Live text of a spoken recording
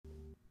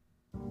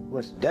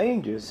What's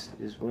dangerous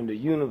is when the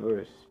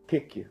universe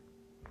pick you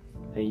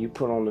and you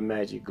put on the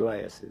magic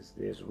glasses.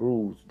 There's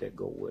rules that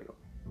go with them.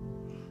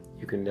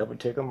 You can never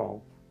take them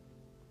off.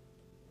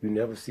 You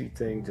never see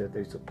things as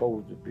they're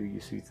supposed to be. You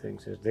see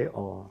things as they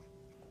are.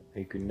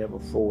 And you can never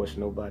force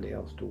nobody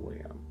else to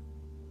wear them.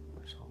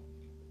 So.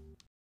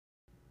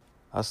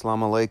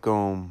 Assalamu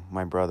alaikum,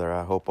 my brother.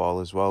 I hope all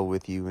is well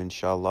with you,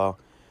 inshallah.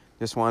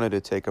 Just wanted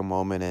to take a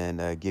moment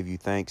and give you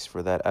thanks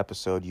for that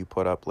episode you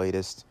put up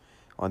latest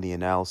on the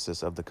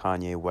analysis of the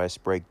Kanye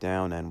West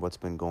breakdown and what's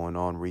been going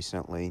on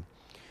recently.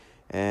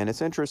 And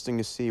it's interesting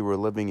to see we're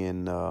living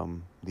in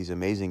these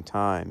amazing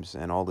times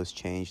and all this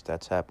change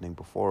that's happening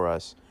before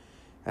us.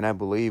 And I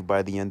believe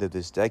by the end of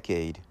this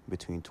decade,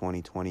 between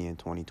 2020 and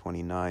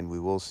 2029, we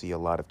will see a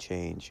lot of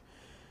change.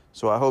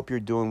 So I hope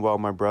you're doing well,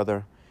 my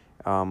brother.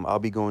 I'll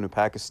be going to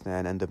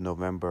Pakistan end of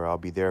November. I'll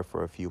be there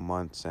for a few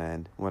months.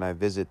 And when I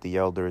visit the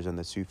elders and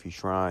the Sufi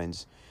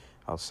shrines,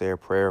 I'll say a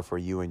prayer for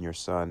you and your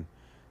son.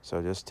 So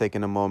just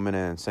taking a moment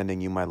and sending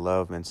you my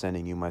love and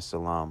sending you my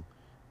salam.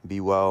 Be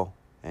well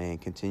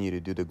and continue to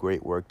do the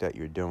great work that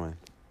you're doing.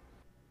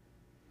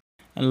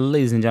 And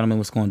ladies and gentlemen,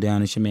 what's going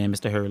down? It's your man,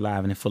 Mr. Hurry,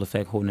 live and in full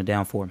effect, holding it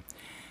down for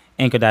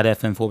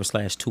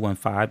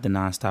Anchor.fm/215, the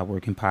Non-Stop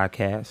Working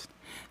Podcast,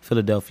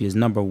 Philadelphia's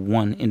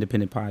 #1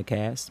 independent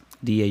podcast,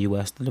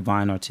 DAUS, the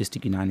Divine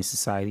Artistic United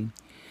Society.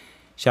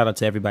 Shout out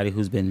to everybody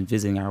who's been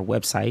visiting our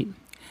website,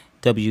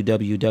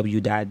 www.daus.me,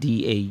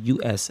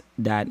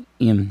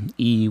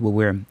 where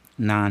we're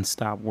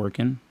non-stop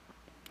working.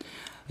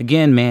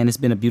 Again, man, it's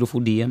been a beautiful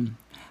day.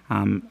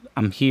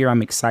 I'm here.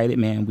 I'm excited,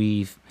 man.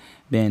 We've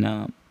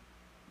been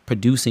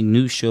producing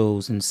new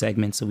shows and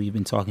segments, so we've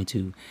been talking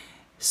to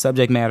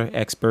subject matter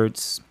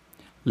experts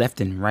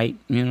left and right.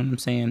 You know what I'm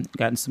saying?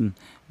 Gotten some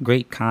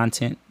great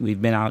content.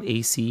 We've been out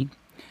AC.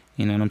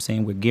 You know what I'm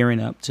saying? We're gearing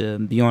up to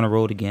be on the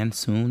road again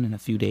soon in a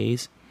few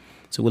days.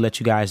 So we'll let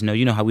you guys know.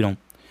 You know how we don't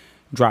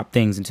drop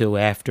things until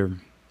after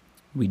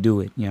we do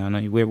it. You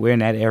know, we're in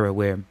that era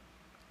where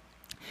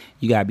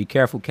you gotta be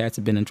careful. Cats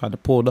have been and tried to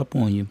pull it up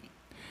on you.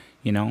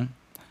 You know,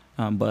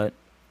 but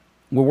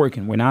we're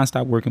working. We're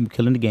nonstop working. We're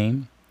killing the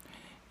game.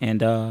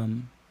 And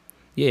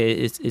yeah,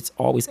 it's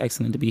always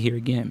excellent to be here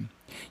again.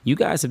 You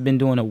guys have been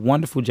doing a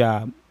wonderful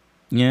job.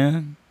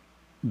 Yeah,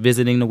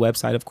 visiting the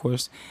website, of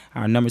course.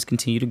 Our numbers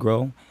continue to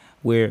grow.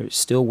 We're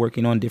still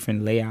working on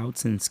different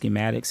layouts and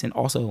schematics, and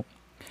also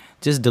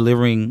just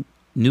delivering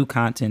new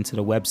content to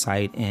the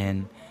website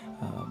in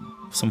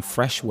some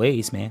fresh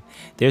ways, man.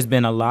 There's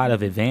been a lot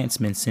of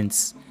advancements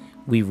since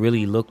we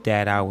really looked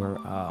at our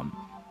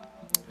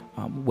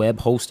web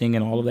hosting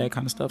and all of that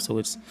kind of stuff. So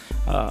it's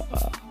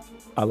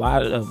a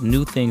lot of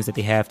new things that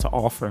they have to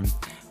offer, a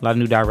lot of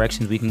new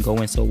directions we can go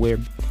in. So we're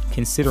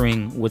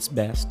considering what's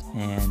best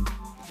and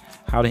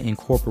how to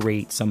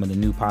incorporate some of the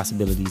new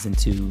possibilities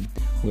into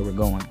where we're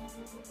going.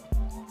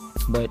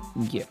 But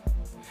yeah,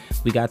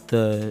 we got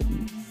the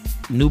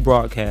new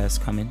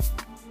broadcast coming.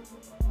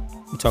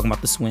 We're talking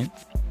about the Swint.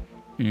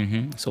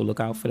 So look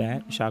out for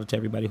that. Shout out to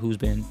everybody who's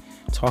been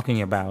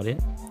talking about it.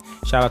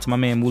 Shout out to my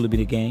man Moolah B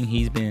the Gang.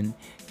 He's been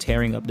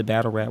tearing up the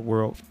battle rap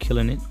world,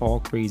 killing it all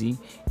crazy,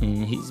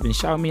 and he's been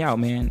shouting me out,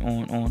 man,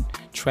 on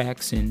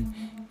tracks and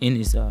in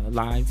his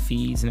live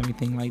feeds and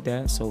everything like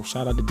that. So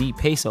shout out to D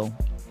Peso,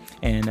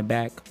 and the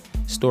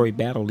Backstory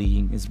Battle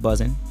League is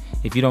buzzing.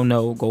 If you don't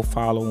know, go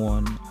follow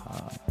on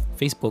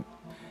Facebook,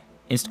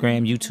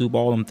 Instagram, YouTube,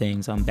 all them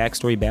things.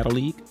 Backstory Battle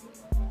League.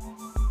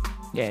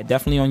 Yeah,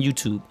 definitely on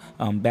YouTube.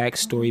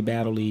 Backstory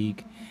Battle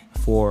League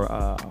for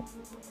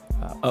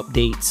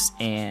updates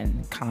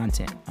and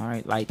content. All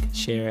right, like,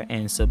 share,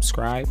 and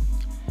subscribe.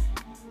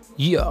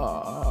 Yeah.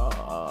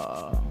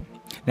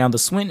 Now the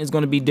Swint is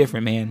going to be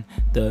different, man.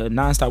 The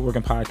Non-Stop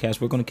Working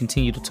Podcast, we're going to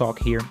continue to talk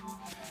here.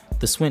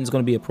 The Swint is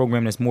going to be a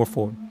program that's more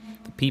for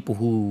the people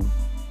who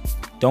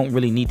don't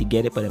really need to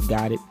get it but have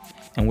got it,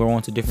 and we're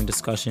on to different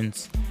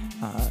discussions.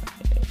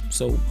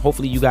 So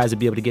hopefully you guys will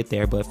be able to get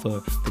there, but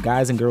for the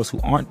guys and girls who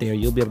aren't there,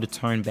 you'll be able to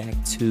turn back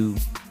to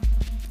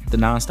the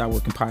Non-Stop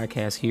Working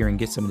Podcast here and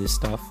get some of this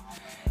stuff.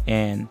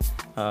 And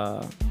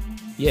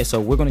yeah,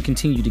 so we're going to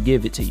continue to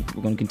give it to you.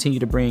 We're going to continue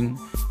to bring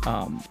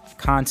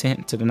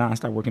content to the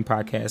Non-Stop Working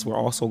Podcast. We're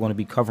also going to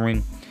be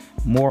covering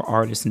more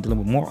artists and dealing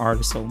with more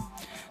artists, so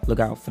look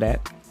out for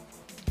that.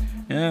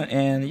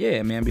 And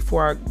yeah, man,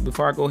 before I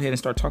go ahead and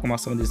start talking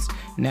about some of this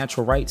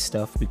natural rights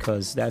stuff,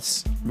 because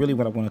that's really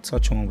what I want to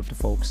touch on with the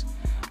folks.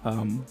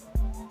 I'm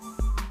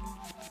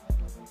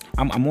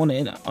on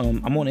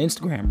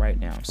Instagram right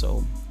now,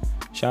 so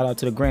shout out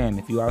to the gram.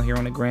 If you're out here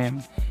on the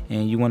gram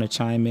and you want to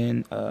chime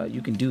in,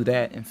 you can do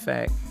that. In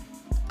fact,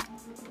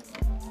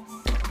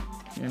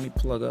 let me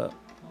plug up.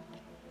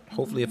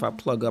 Hopefully if I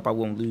plug up, I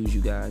won't lose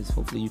you guys.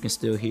 Hopefully you can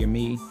still hear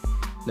me.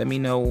 Let me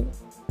know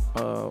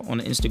on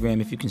the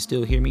Instagram if you can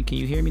still hear me. Can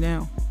you hear me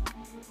now?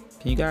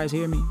 Can you guys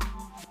hear me?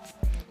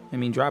 I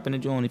mean, drop in the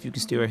joint if you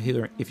can still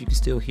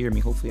hear me.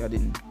 Hopefully I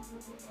didn't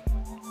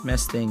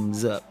mess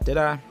things up. Did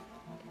I?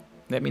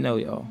 Let me know,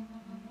 y'all.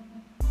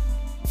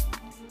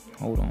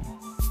 Hold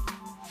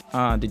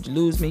on. Did you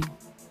lose me?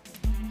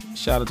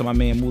 Shout out to my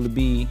man Moolah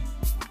B.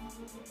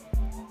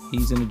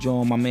 He's in the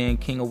joint. My man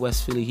King of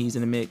West Philly, he's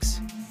in the mix.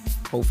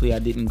 Hopefully I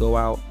didn't go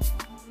out.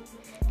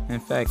 In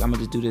fact, I'm gonna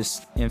just do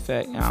this. In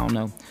fact, I don't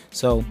know.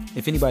 So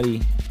if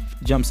anybody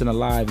jumps in a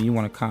live and you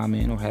want to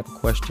comment or have a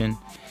question,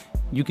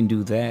 you can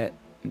do that.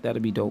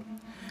 That'll be dope.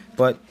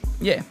 But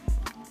yeah,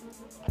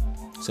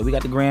 so we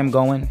got the gram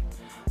going.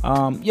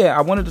 Yeah,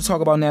 I wanted to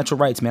talk about natural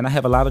rights, man. I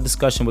have a lot of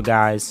discussion with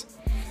guys,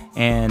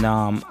 and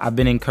I've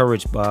been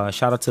encouraged.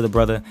 Shout out to the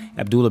brother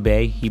Abdullah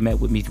Bey. He met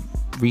with me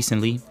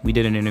recently. We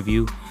did an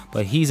interview,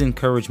 but he's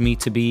encouraged me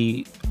to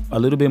be a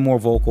little bit more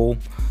vocal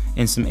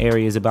in some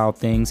areas about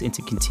things and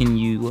to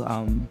continue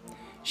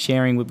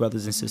sharing with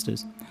brothers and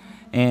sisters.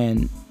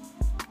 And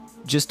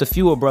just a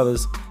few of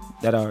brothers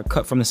that are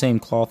cut from the same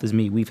cloth as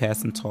me, we've had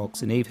some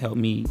talks, and they've helped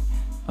me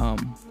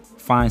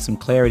find some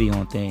clarity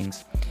on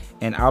things.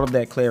 And out of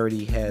that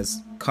clarity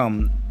has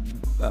come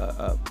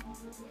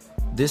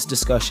this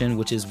discussion,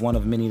 which is one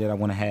of many that I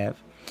want to have.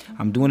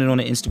 I'm doing it on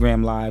an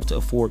Instagram live to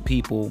afford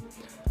people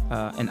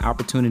an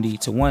opportunity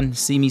to, one,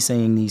 see me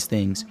saying these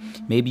things.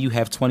 Maybe you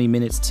have 20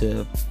 minutes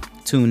to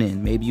tune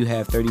in. Maybe you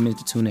have 30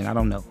 minutes to tune in. I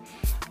don't know.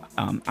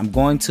 I'm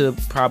going to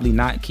probably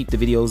not keep the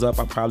videos up.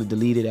 I'll probably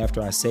delete it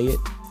after I say it.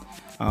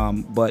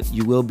 But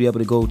you will be able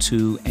to go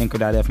to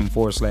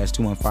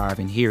anchor.fm/215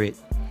 and hear it.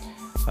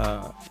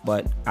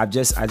 But I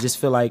just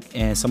feel like,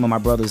 and some of my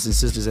brothers and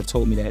sisters have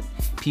told me that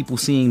people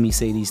seeing me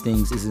say these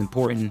things is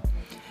important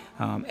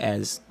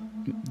as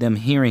them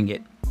hearing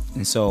it.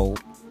 And so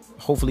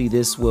hopefully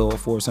this will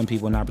afford some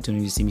people an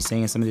opportunity to see me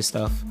saying some of this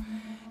stuff,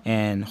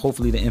 and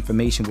hopefully the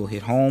information will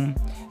hit home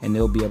and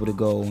they'll be able to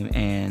go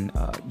and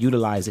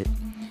utilize it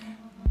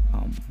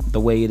the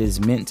way it is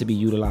meant to be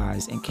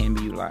utilized and can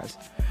be utilized.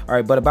 All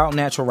right, but about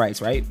natural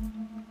rights, right?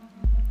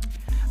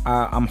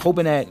 I'm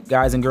hoping that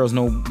guys and girls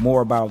know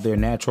more about their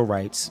natural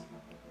rights,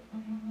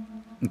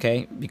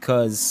 okay?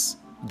 Because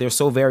they're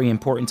so very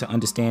important to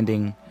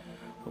understanding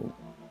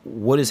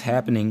what is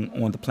happening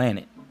on the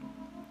planet,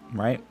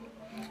 right?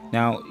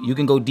 Now, you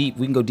can go deep.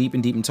 We can go deep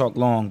and talk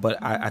long, but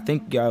I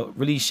think y'all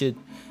really should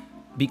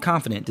be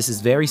confident. This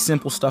is very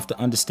simple stuff to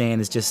understand.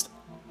 It's just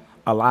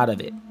a lot of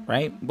it,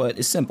 right? But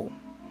it's simple.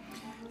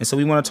 And so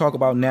we want to talk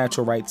about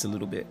natural rights a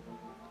little bit.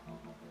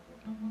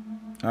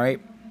 All right?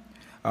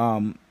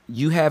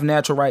 You have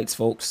natural rights,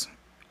 folks.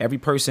 Every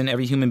person,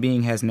 every human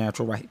being has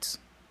natural rights.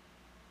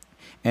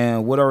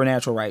 And what are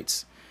natural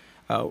rights?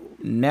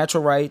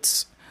 Natural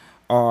rights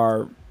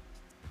are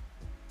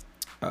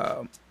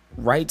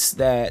rights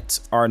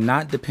that are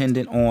not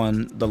dependent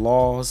on the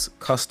laws,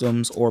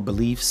 customs, or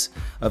beliefs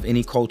of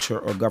any culture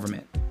or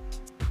government.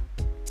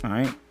 All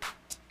right?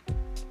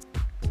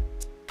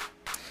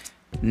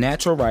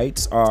 Natural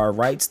rights are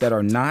rights that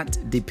are not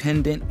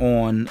dependent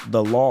on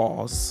the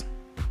laws,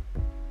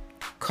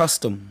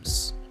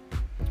 customs,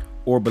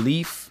 or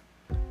belief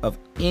of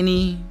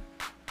any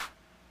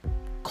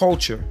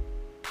culture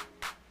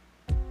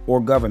or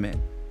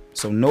government.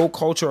 So no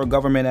culture or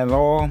government at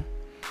all,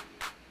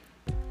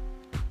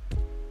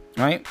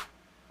 right,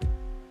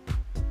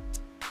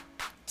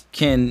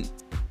 can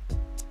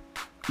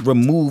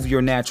remove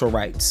your natural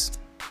rights.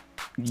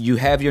 You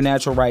have your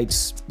natural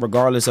rights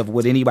regardless of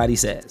what anybody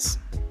says,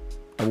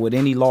 or what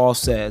any law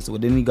says,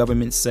 what any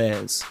government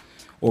says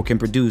or can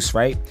produce,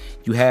 right?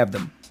 You have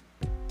them.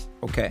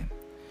 Okay.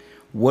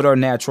 What are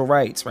natural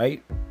rights,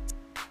 right?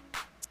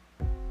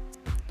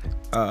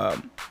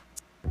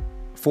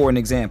 For an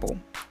example,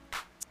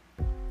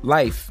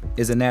 life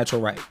is a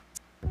natural right.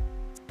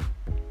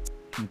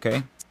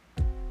 Okay.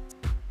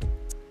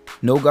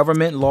 No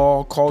government,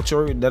 law,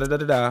 culture,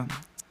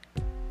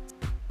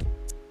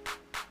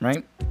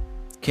 right,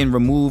 can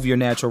remove your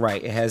natural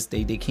right. It has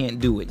they can't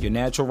do it. Your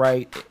natural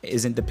right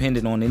isn't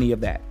dependent on any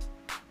of that.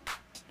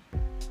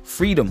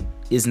 Freedom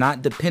is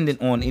not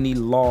dependent on any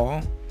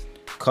law,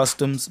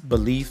 customs,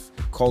 belief,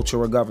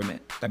 culture, or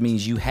government. That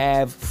means you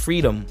have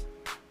freedom,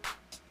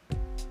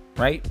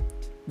 right?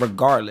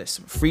 Regardless,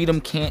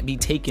 freedom can't be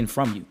taken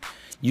from you.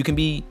 You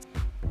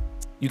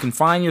can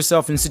find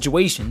yourself in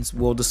situations.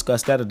 We'll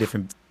discuss that a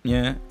different,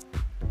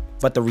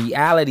 But the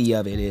reality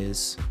of it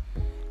is,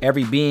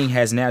 every being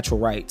has natural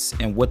rights.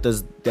 And what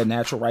does the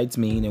natural rights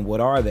mean, and what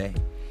are they?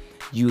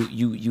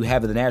 You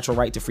have the natural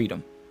right to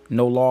freedom.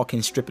 No law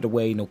can strip it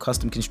away. No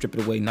custom can strip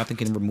it away. Nothing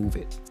can remove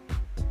it.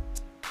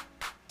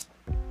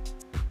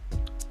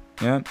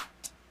 Yeah.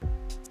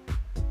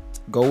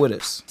 Go with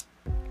us.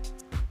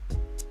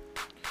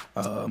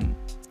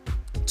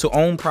 To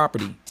own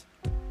property.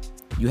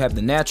 You have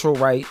the natural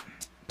right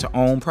to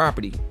own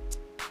property.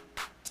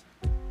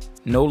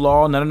 No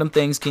law, none of them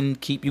things can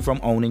keep you from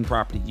owning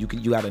property. You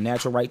got a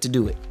natural right to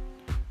do it.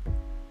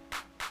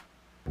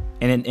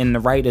 And the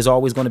right is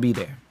always going to be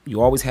there.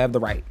 You always have the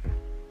right.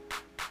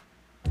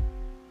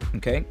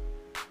 Okay?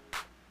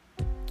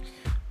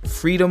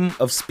 Freedom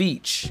of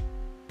speech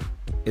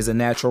is a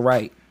natural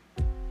right.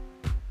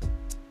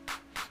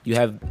 You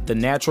have the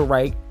natural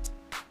right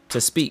to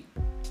speak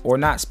or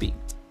not speak.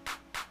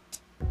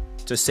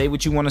 To say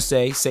what you want to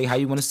say how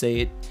you want to say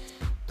it.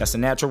 That's a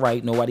natural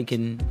right. Nobody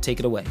can take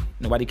it away.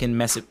 Nobody can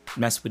mess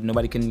with.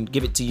 Nobody can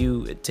give it to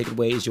you. Take it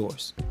away. It's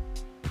yours.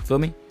 Feel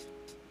me?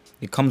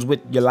 It comes with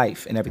your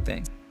life and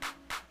everything.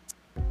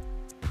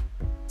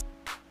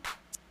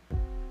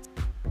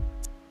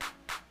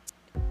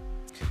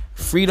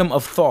 Freedom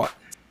of thought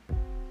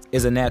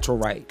is a natural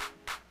right.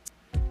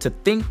 To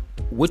think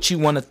what you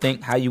want to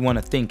think, how you want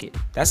to think it.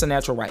 That's a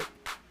natural right.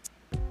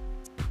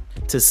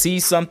 To see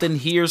something,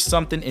 hear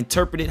something,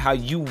 interpret it how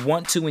you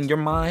want to in your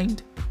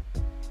mind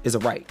is a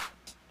right.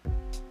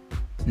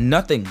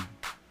 Nothing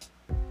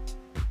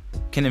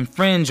can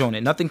infringe on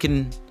it. Nothing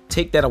can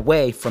take that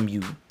away from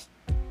you.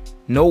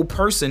 No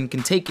person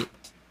can take it.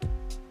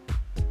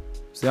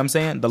 See what I'm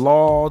saying? The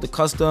law, the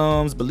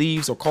customs,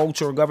 beliefs, or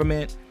culture, or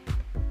government.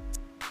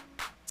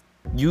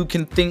 You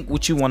can think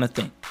what you want to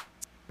think.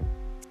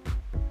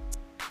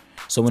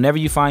 So whenever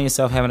you find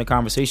yourself having a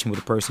conversation with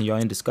a person, you're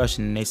in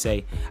discussion, and they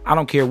say, I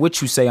don't care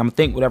what you say, I'm going to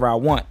think whatever I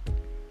want.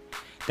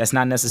 That's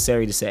not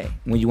necessary to say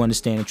when you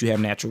understand that you have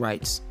natural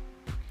rights.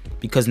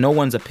 Because no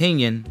one's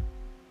opinion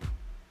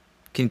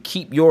can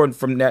keep you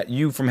from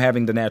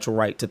having the natural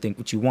right to think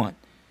what you want.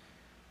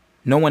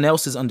 No one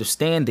else's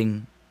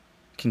understanding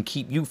can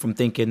keep you from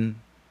thinking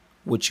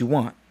what you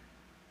want.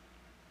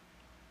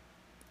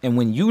 And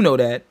when you know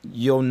that,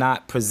 you'll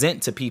not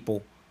present to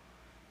people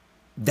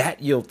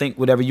that you'll think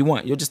whatever you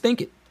want. You'll just think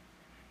it.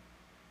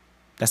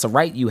 That's a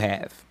right you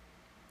have.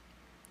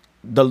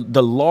 The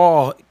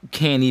law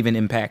can't even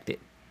impact it.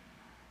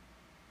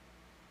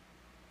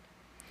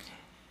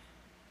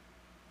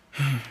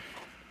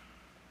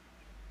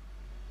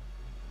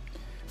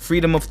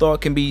 Freedom of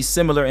thought can be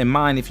similar in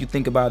mind if you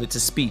think about it to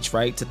speech,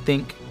 right? To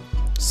think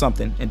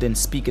something and then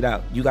speak it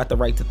out. You got the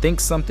right to think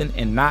something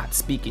and not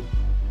speak it.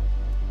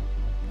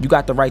 You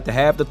got the right to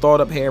have the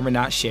thought up here and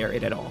not share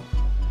it at all.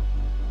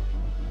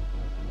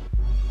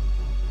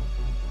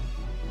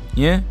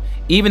 Yeah?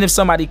 Even if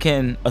somebody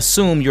can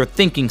assume you're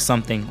thinking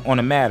something on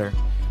a matter,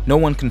 no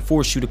one can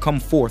force you to come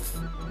forth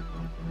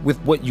with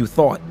what you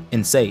thought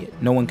and say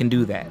it. No one can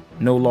do that.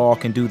 No law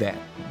can do that.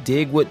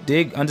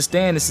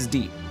 Understand this is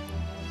deep.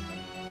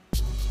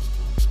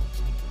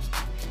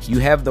 You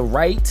have the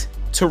right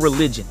to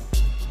religion.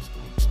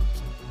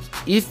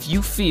 If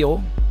you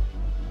feel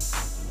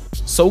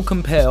so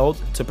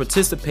compelled to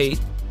participate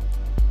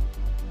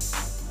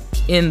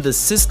in the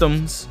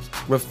systems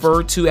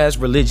referred to as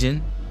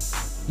religion,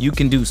 you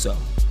can do so.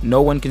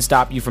 No one can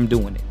stop you from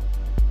doing it.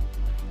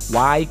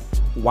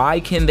 Why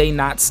can they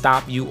not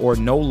stop you, or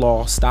no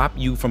law stop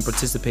you from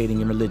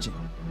participating in religion?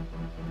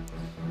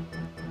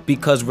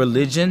 Because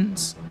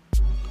religions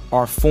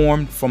are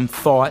formed from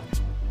thought,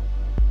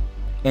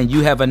 and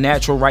you have a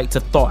natural right to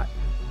thought.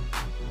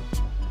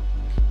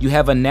 You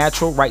have a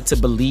natural right to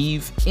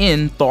believe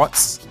in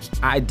thoughts,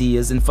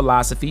 ideas, and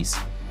philosophies,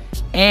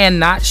 and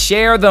not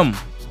share them.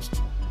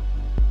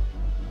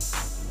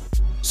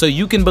 So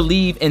you can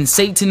believe in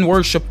Satan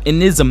worship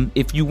and ism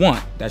if you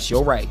want. That's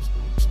your right.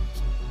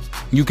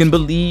 You can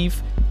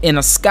believe in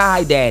a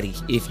sky daddy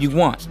if you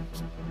want.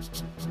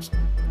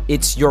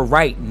 It's your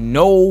right.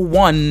 No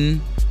one,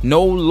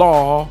 no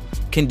law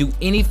can do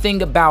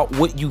anything about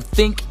what you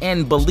think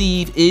and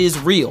believe is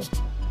real.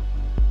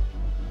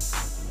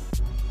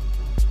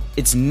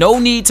 It's no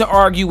need to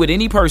argue with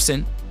any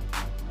person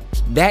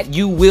that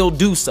you will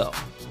do so.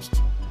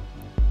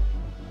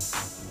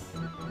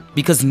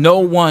 Because no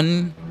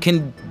one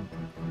can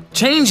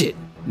change it.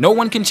 No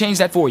one can change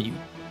that for you.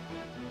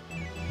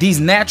 These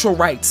natural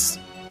rights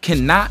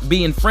cannot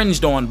be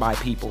infringed on by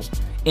people.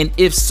 And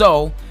if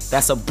so,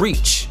 that's a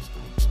breach.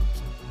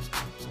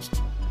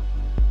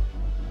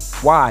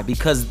 Why?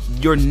 Because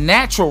your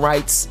natural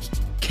rights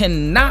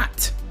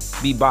cannot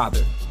be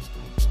bothered.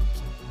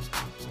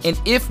 And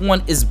if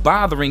one is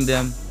bothering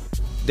them,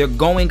 they're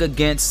going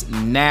against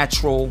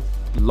natural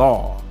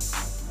law.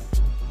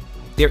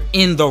 They're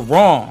in the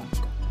wrong.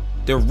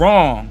 They're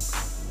wrong.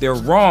 They're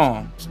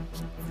wrong.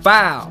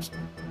 Foul.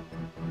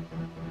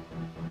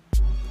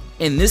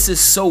 And this is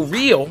so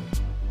real.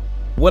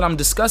 What I'm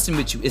discussing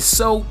with you is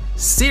so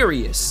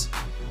serious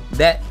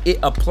that it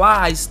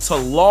applies to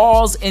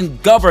laws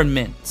and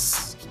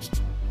governments,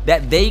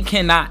 that they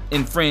cannot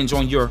infringe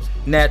on your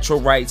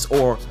natural rights,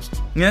 or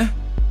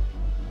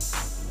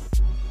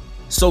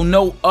so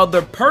no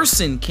other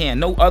person can.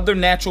 No other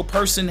natural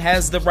person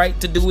has the right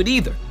to do it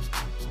either.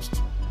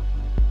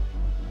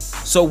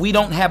 So we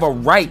don't have a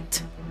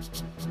right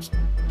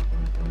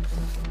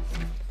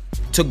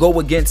to go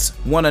against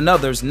one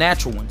another's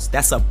natural ones.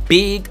 That's a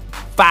big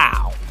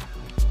foul.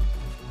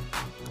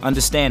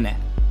 Understand that.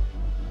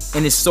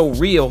 And it's so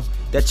real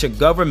that your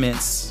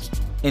governments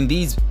and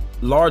these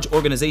large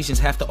organizations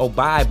have to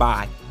abide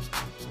by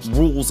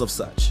rules of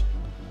such.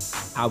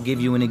 I'll give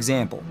you an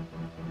example.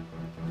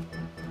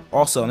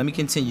 Also, let me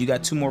continue. You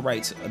got two more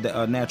rights,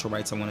 natural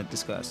rights I want to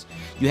discuss.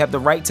 You have the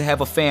right to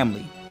have a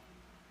family.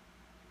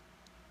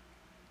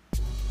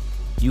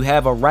 You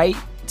have a right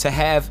to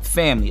have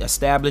family,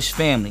 established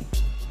family.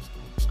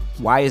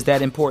 Why is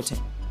that important?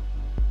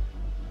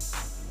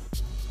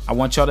 I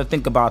want y'all to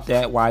think about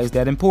that. Why is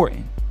that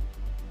important?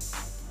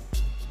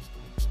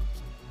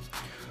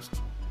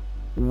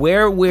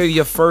 Where were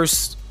your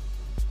first,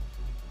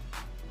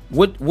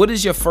 what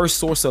is your first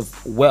source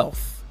of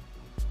wealth?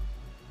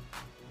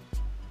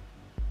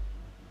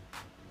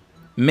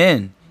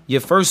 Men,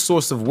 your first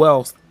source of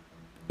wealth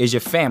is your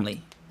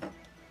family.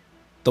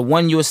 The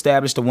one you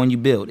establish, the one you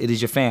build. It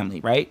is your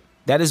family, right?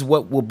 That is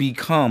what will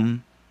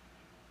become,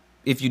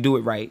 if you do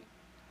it right,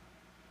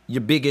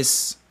 your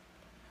biggest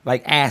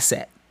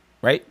asset,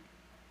 right?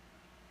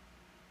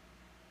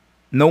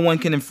 No one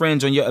can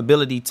infringe on your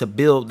ability to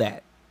build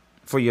that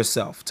for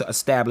yourself, to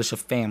establish a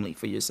family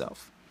for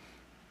yourself.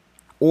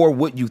 Or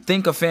what you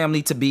think a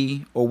family to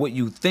be, or what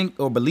you think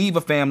or believe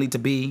a family to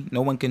be,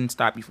 no one can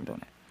stop you from doing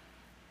that.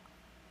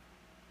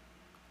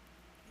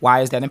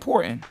 Why is that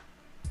important?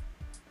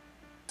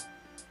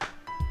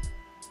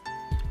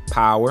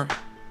 Power,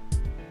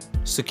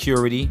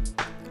 security,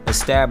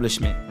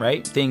 establishment,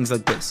 right? Things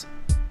like this.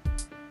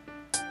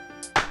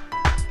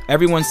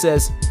 Everyone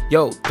says,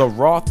 yo, the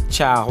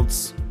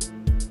Rothschilds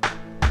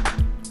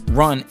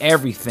run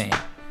everything.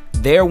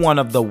 They're one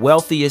of the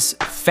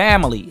wealthiest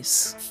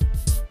families.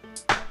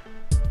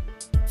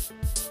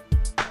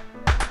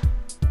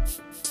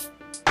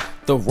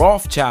 The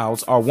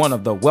Rothschilds are one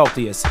of the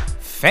wealthiest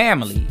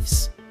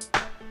families.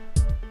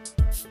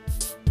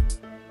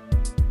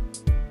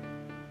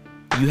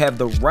 You have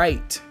the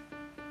right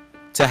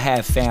to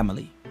have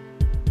family.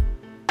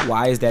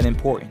 Why is that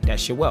important?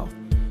 That's your wealth.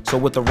 So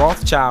what the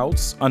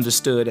Rothschilds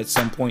understood at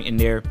some point in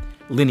their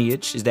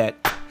lineage is that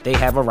they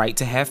have a right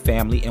to have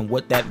family, and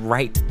what that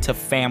right to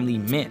family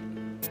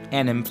meant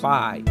and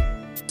implied.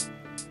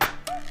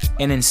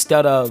 And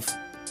instead of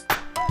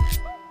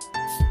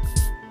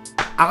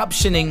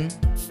optioning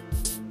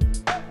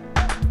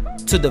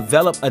to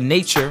develop a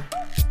nature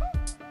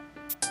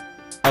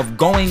of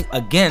going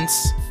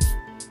against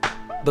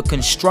the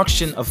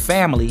construction of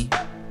family,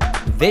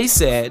 they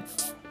said,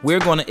 we're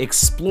going to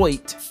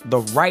exploit the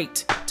right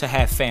to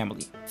have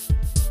family.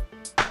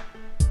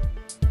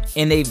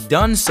 And they've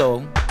done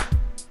so,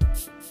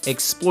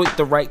 exploit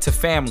the right to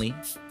family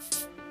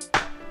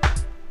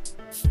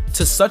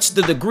to such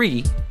the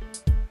degree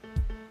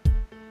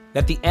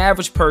that the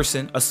average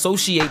person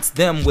associates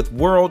them with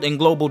world and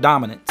global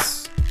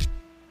dominance.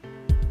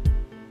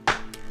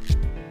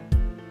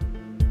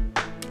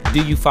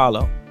 Do you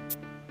follow?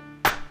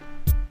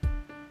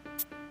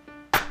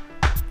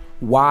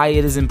 Why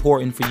it is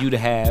important for you to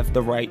have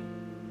the right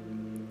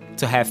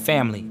to have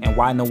family, and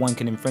why no one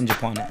can infringe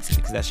upon that? It's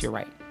because that's your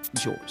right.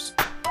 It's yours.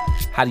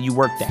 How do you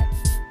work that?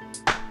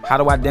 How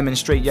do I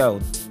demonstrate,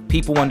 yo,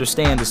 people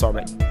understand this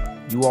already.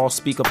 You all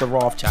speak of the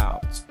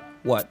Rothschilds.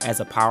 What? As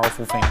a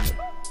powerful family.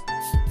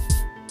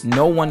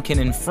 No one can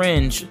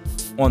infringe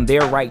on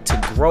their right to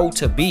grow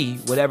to be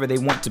whatever they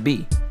want to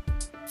be.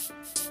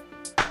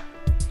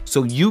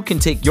 So you can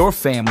take your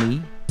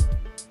family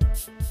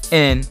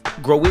and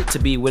grow it to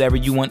be whatever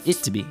you want it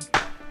to be.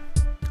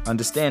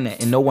 Understand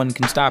that, and no one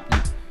can stop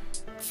you.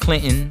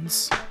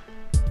 Clintons.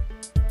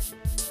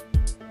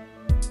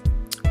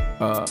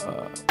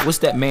 What's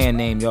that man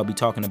name y'all be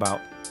talking about?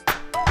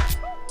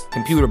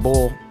 Computer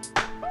bull.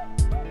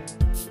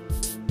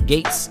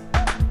 Gates.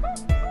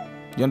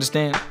 You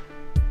understand?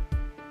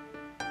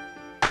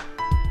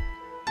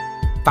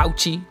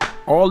 Fauci.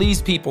 All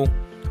these people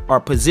are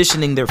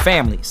positioning their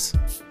families.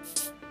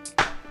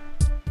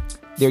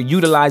 They're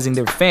utilizing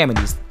their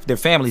families. They're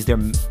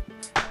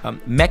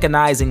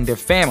mechanizing their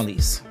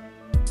families.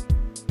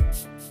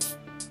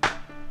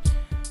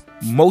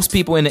 Most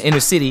people in the inner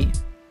city,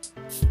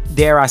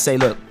 dare I say,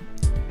 look,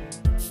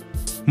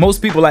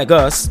 most people like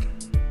us,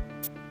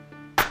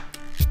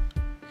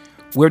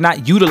 we're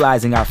not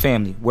utilizing our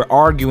family. We're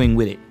arguing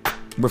with it.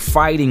 We're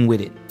fighting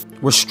with it.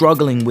 We're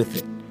struggling with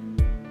it.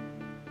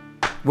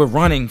 We're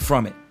running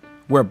from it.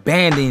 We're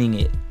abandoning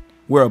it.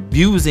 We're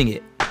abusing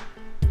it.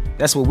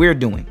 That's what we're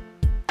doing.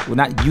 We're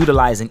not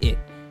utilizing it.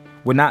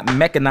 We're not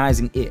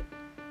mechanizing it.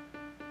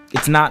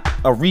 It's not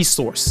a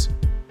resource.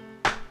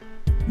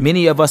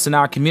 Many of us in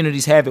our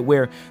communities have it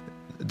where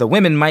the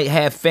women might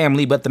have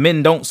family, but the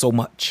men don't so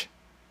much.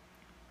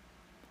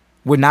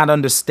 We're not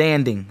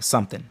understanding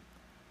something.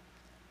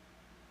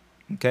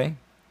 Okay?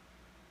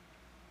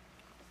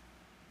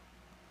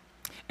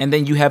 And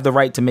then you have the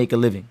right to make a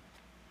living.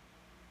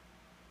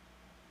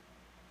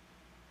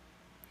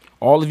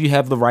 All of you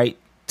have the right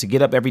to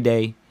get up every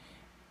day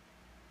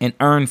and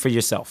earn for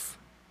yourself.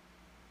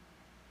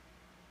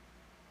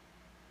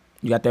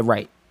 You got that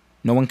right.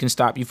 No one can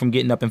stop you from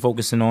getting up and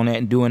focusing on that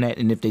and doing that.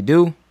 And if they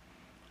do,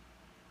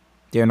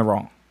 they're in the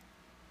wrong.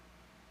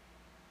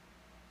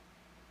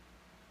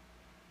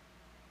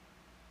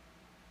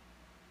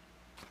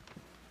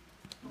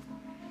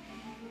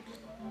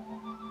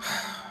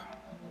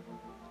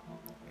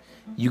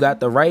 You got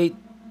the right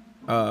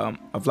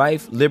of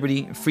life,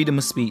 liberty, and freedom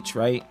of speech,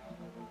 right?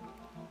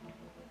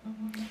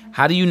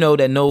 How do you know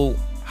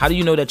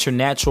that your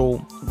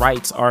natural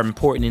rights are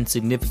important and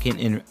significant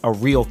and a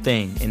real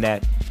thing, and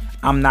that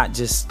I'm not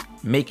just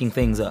making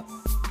things up?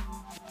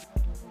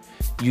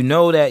 You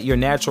know that your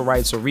natural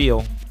rights are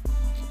real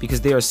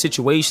because there are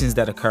situations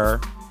that occur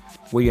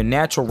where your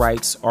natural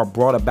rights are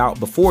brought about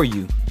before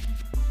you.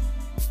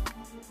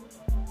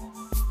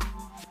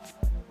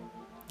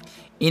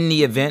 In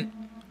the event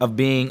of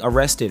being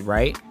arrested,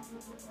 right?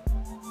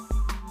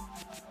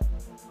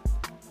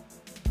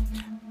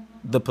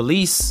 the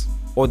police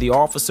or the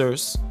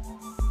officers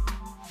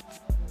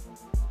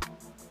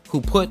who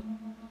put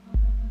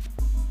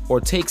or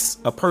takes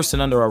a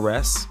person under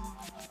arrest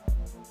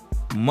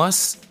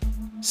must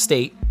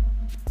state,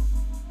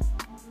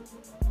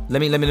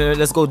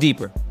 let's go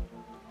deeper.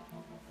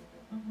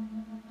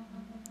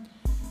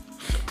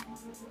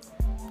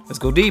 Let's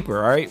go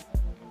deeper, all right?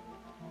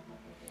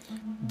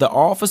 The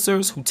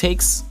officers who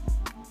takes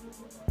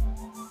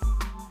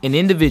an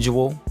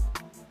individual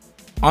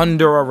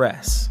under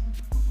arrest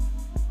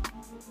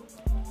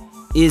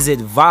is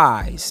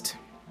advised.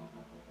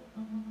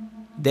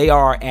 They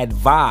are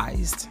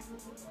advised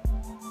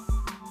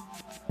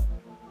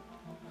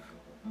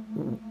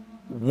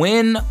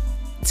when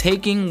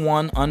taking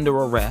one under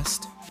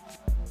arrest,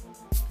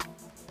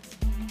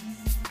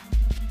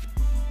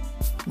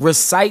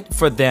 recite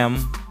for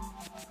them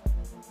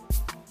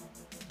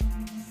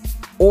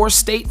or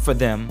state for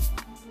them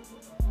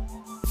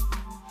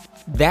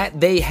that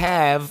they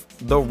have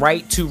the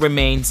right to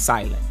remain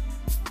silent.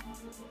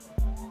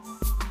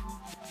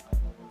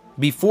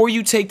 Before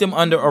you take them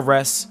under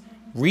arrest,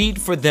 read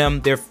for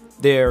them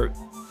their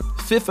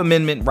Fifth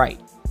Amendment right.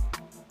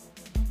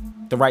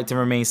 The right to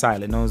remain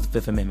silent, known as the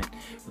Fifth Amendment.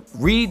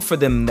 Read for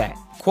them that.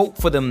 Quote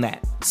for them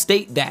that.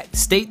 State that.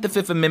 State the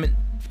Fifth Amendment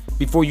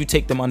before you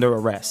take them under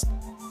arrest.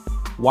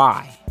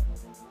 Why?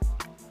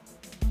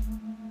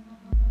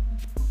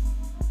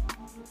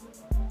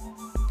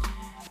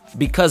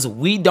 Because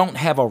we don't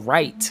have a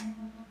right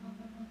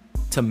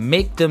to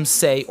make them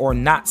say or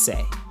not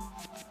say.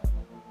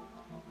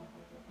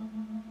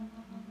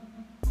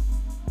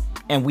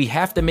 And we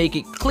have to make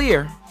it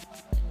clear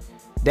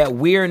that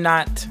we're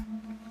not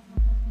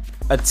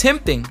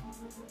attempting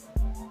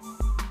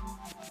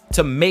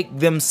to make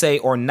them say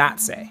or not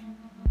say.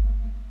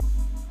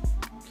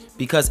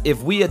 Because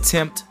if we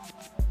attempt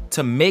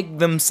to make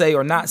them say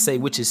or not say,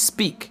 which is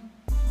speak,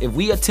 if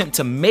we attempt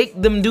to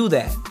make them do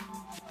that,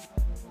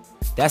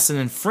 that's an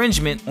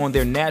infringement on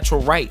their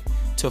natural right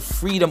to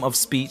freedom of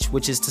speech,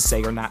 which is to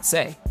say or not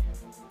say.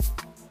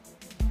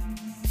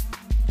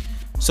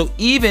 So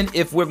even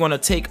if we're going to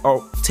take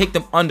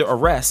them under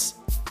arrest,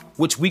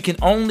 which we can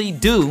only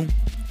do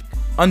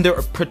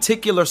under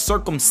particular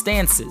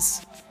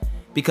circumstances,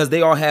 because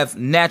they all have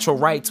natural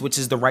rights, which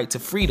is the right to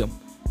freedom,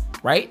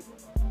 right?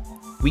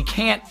 We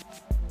can't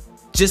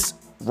just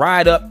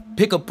ride up,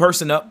 pick a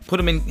person up, put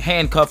them in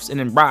handcuffs, and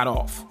then ride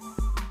off.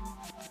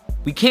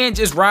 We can't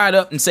just ride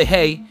up and say,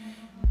 hey,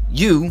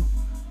 you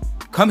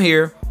come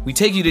here, we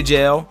take you to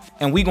jail,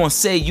 and we gonna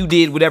say you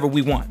did whatever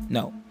we want.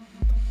 No.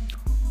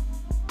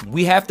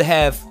 We have to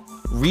have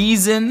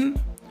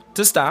reason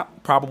to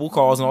stop, probable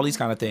cause, and all these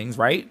kind of things,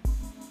 right?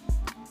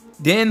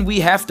 Then we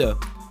have to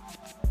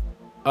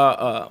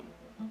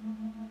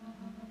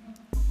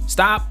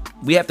stop.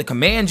 We have to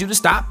command you to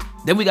stop.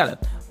 Then we gotta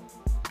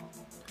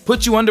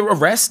put you under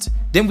arrest.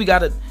 Then we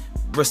gotta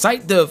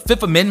recite the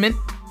Fifth Amendment.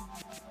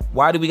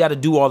 Why do we gotta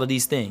do all of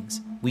these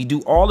things? We do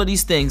all of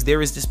these things.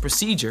 There is this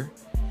procedure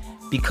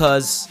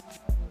because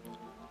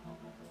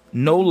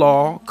no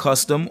law,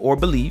 custom, or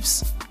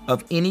beliefs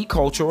of any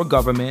culture or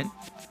government,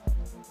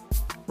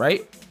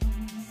 right,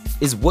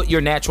 is what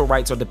your natural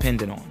rights are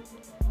dependent on.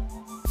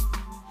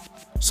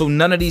 So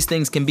none of these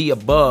things can be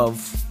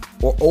above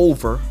or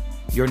over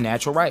your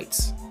natural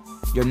rights.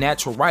 Your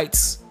natural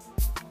rights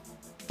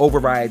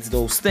overrides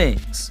those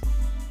things.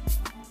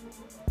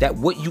 That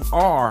what you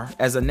are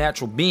as a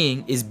natural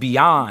being is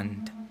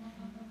beyond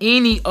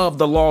any of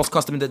the laws,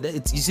 custom.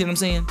 You see what I'm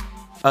saying?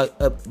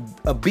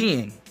 A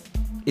being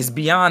is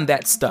beyond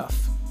that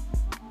stuff.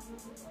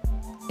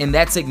 And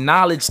that's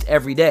acknowledged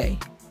every day.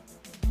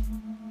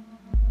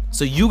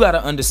 So you got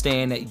to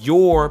understand that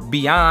you're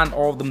beyond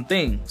all them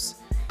things.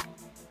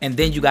 And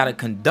then you got to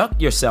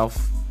conduct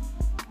yourself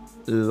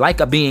like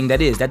a being that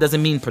is. That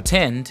doesn't mean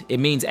pretend. It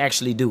means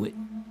actually do it.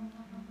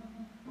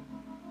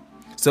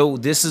 So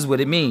this is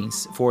what it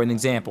means. For an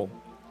example,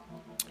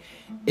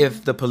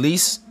 if the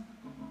police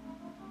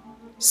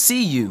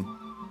see you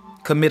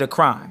commit a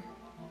crime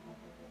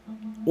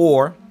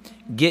or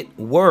get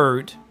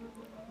word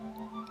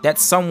that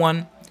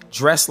someone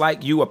dressed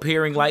like you,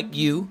 appearing like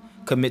you,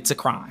 commits a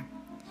crime,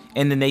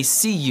 and then they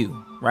see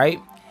you,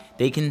 right?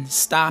 They can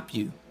stop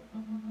you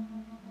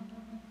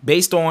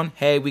based on,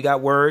 hey, we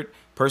got word,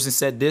 person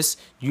said this,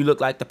 you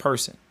look like the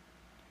person.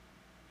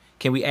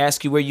 Can we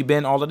ask you where you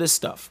been? All of this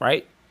stuff,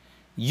 right?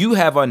 You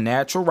have a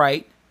natural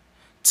right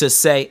to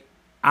say,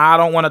 I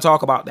don't want to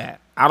talk about that.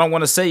 I don't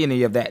want to say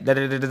any of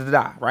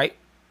that, right?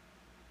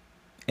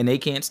 And they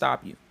can't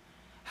stop you.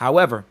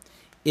 However,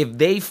 if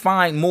they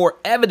find more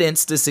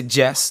evidence to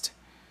suggest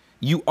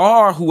you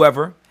are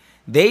whoever,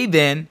 they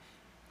then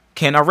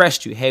can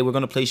arrest you. Hey, we're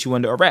going to place you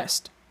under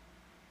arrest.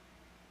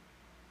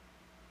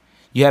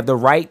 You have the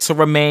right to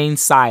remain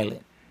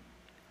silent.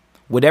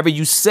 Whatever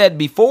you said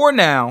before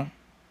now,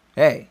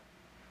 hey,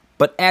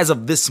 but as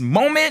of this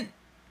moment,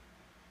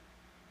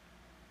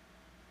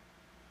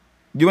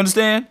 you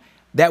understand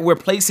that we're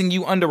placing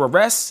you under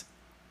arrest?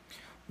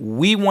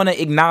 We want to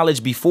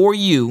acknowledge before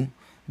you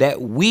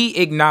that we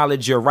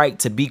acknowledge your right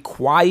to be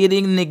quiet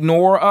and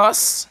ignore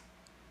us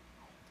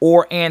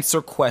or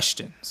answer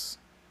questions.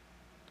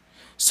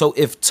 So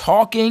if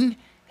talking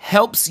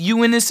helps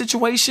you in this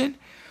situation,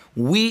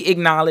 we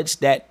acknowledge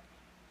that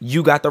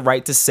you got the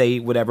right to say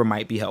whatever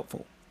might be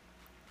helpful.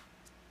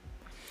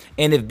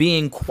 And if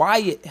being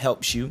quiet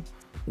helps you,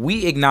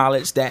 we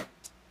acknowledge that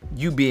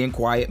you being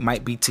quiet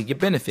might be to your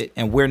benefit,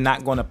 and we're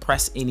not going to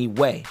press any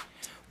way.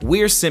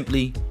 We're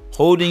simply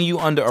holding you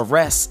under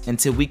arrest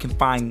until we can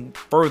find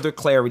further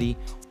clarity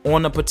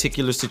on a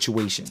particular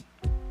situation.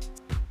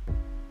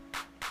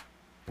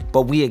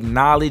 But we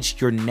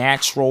acknowledge your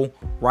natural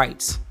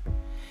rights,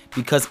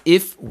 because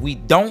if we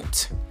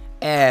don't,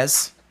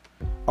 as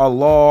a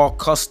law,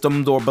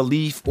 custom, or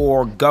belief,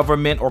 or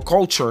government, or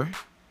culture,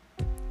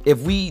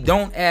 if we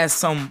don't, as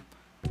some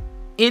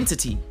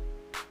entity,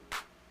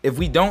 if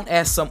we don't,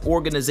 as some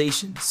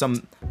organization,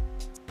 some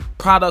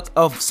product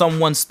of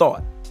someone's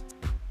thought,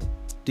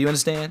 do you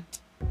understand?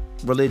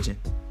 Religion,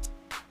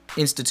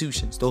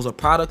 institutions, those are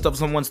product of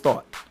someone's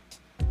thought,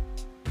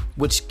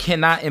 which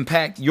cannot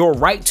impact your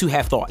right to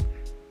have thought.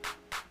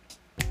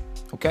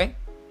 Okay?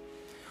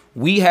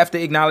 We have to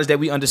acknowledge that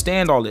we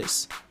understand all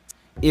this.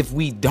 If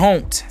we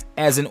don't,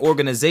 as an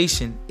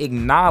organization,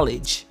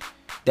 acknowledge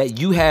that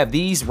you have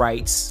these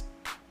rights,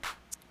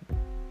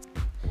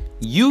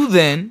 you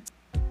then,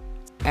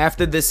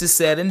 after this is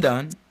said and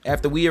done,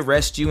 after we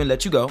arrest you and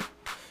let you go,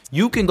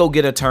 you can go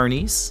get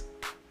attorneys.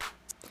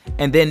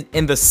 And then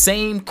in the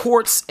same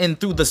courts and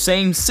through the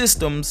same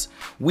systems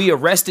we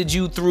arrested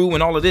you through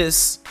and all of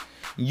this,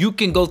 you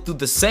can go through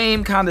the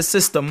same kind of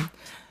system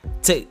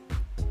to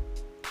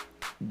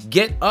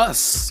get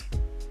us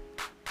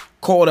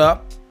caught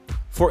up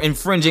for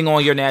infringing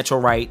on your natural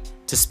right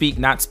to speak,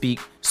 not speak,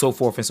 so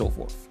forth and so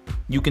forth.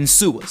 You can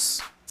sue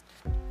us.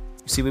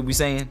 You see what we're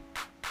saying?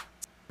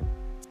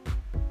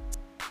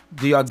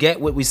 Do y'all get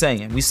what we're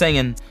saying? We're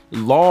saying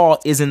law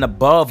isn't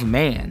above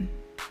man.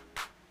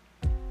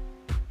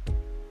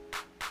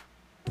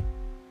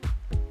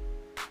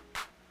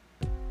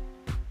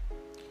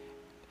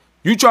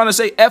 You trying to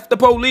say F the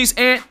police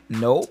and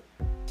no,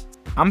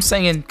 I'm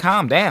saying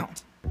calm down.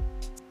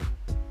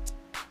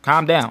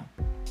 Calm down.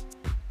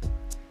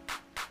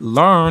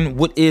 Learn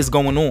what is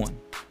going on.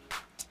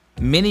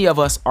 Many of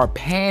us are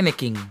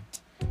panicking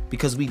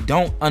because we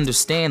don't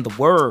understand the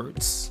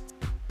words.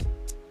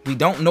 We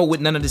don't know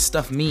what none of this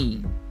stuff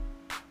means.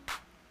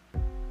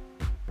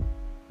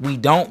 We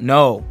don't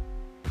know.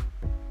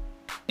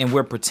 And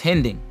we're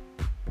pretending.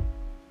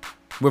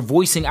 We're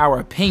voicing our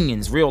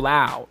opinions real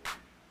loud.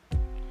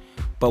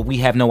 But we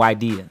have no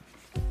idea.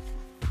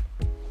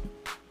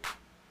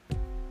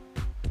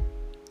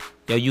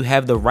 Yo, you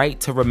have the right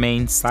to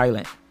remain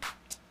silent.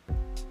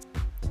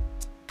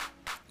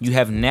 You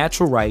have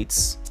natural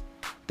rights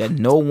that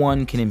no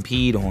one can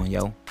impede on,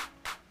 yo.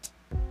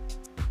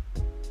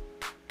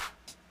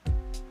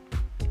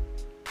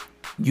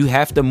 You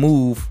have to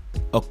move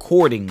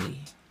accordingly.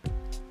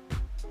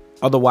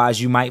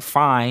 Otherwise, you might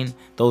find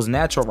those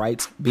natural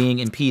rights being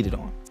impeded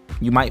on.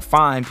 You might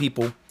find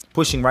people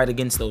pushing right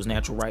against those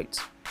natural rights.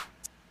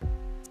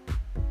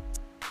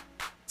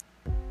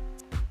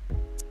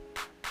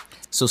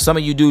 So some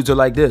of you dudes are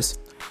like this.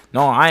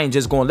 No, I ain't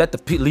just gonna let the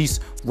police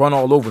run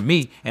all over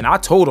me. And I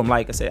told them,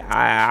 like I said,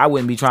 I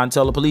wouldn't be trying to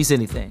tell the police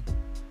anything.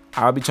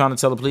 I'll be trying to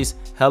tell the police,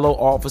 hello,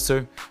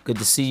 officer. Good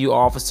to see you,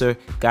 officer.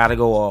 Gotta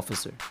go,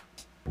 officer.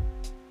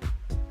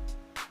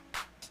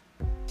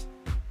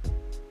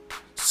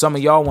 Some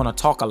of y'all want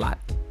to talk a lot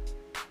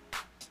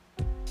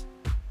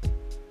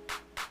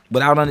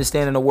without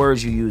understanding the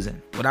words you're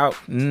using, without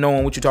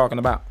knowing what you're talking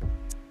about.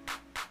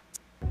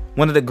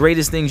 One of the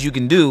greatest things you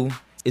can do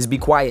is be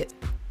quiet.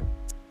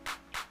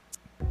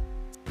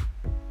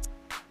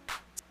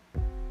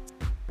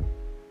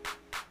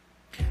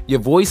 Your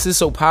voice is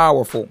so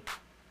powerful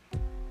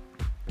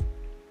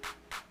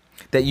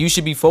that you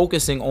should be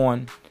focusing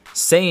on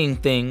saying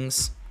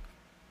things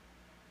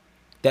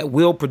that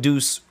will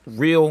produce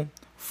real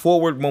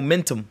forward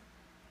momentum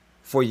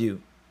for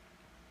you.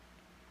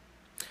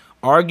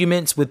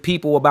 Arguments with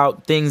people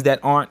about things that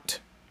aren't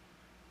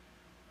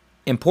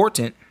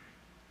important,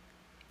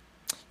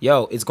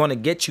 yo, it's going to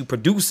get you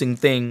producing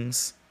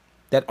things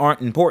that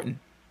aren't important.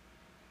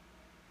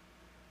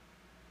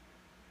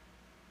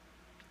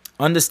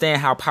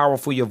 Understand how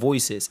powerful your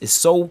voice is. It's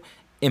so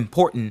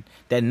important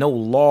that no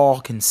law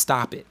can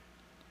stop it.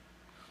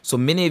 So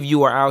many of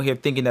you are out here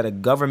thinking that a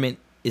government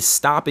is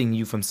stopping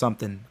you from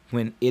something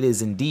when it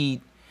is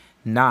indeed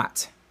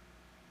not.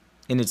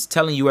 And it's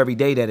telling you every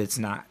day that it's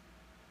not.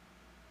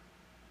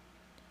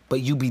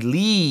 But you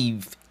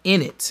believe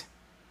in it,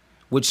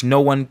 which no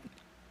one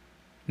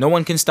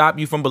can stop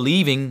you from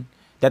believing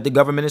that the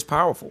government is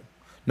powerful.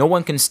 No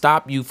one can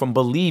stop you from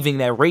believing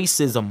that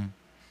racism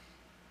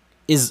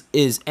is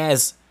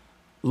as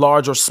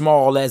large or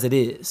small as it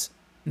is.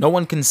 No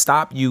one can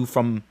stop you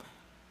from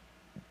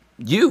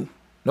you.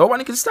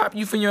 Nobody can stop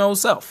you from your own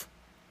self.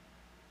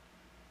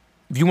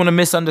 If you want to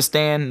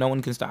misunderstand, no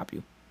one can stop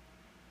you.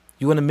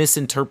 You want to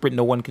misinterpret,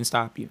 no one can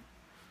stop you.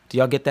 Do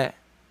y'all get that?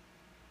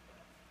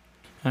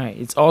 All right.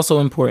 It's also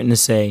important to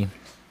say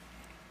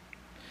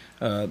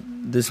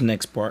this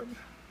next part.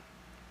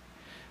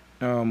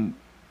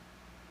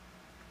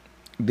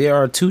 There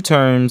are two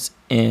terms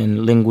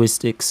in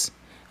linguistics,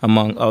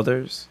 among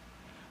others,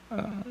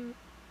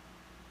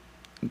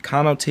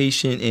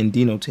 connotation and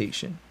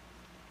denotation.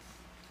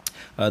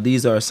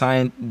 These are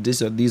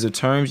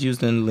terms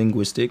used in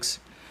linguistics,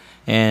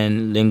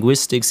 and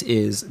linguistics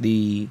is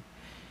the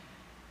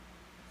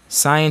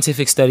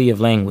scientific study of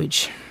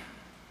language.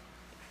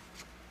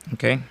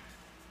 Okay.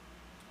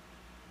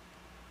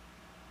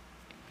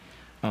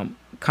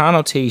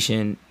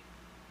 Connotation.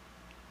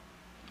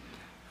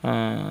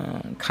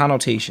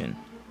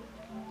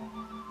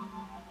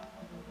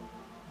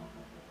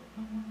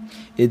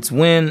 It's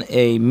when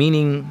a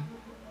meaning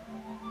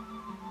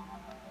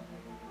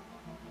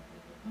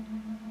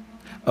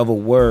of a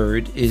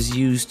word is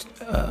used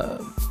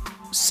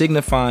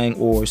signifying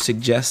or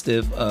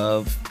suggestive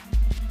of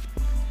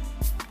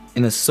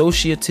an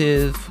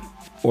associative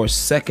or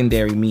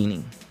secondary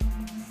meaning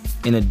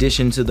in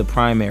addition to the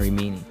primary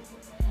meaning.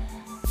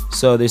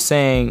 So they're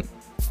saying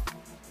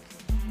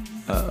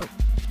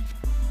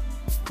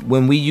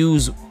when we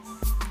use,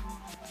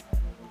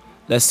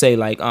 let's say,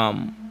 like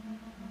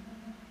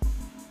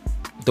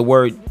the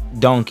word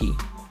donkey,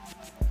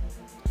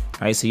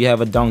 right? So you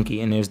have a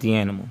donkey and there's the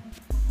animal,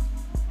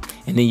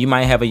 and then you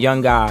might have a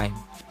young guy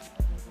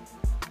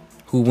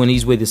who, when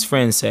he's with his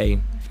friends, say,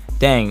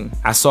 "Dang,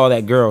 I saw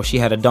that girl, she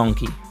had a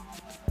donkey."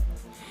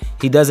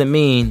 He doesn't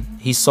mean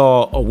he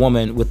saw a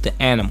woman with the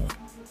animal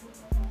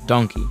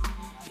donkey.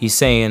 He's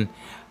saying,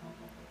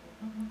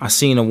 I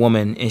seen a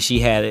woman and she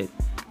had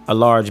a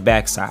large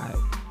backside,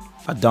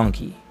 a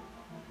donkey.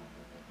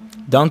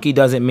 Donkey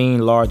doesn't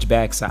mean large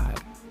backside.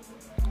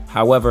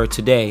 However,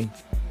 today,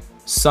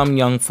 some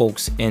young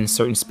folks in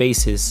certain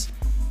spaces,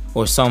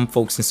 or some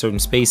folks in certain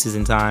spaces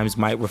and times,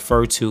 might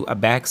refer to a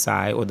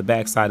backside or the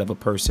backside of a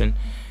person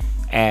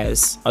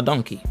as a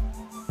donkey.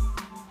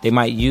 They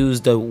might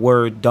use the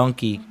word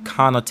donkey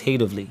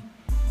connotatively,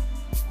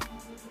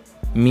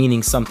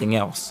 meaning something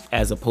else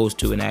as opposed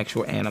to an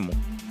actual animal.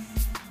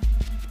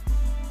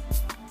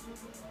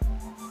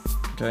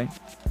 Okay.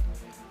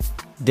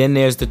 Then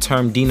there's the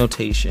term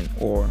denotation,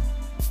 or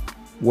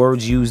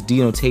words used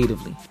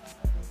denotatively.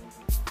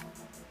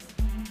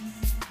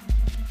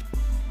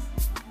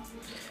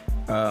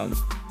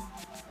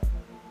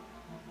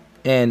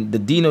 And the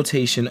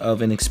denotation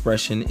of an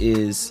expression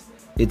is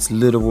its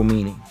literal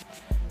meaning.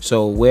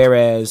 So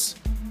whereas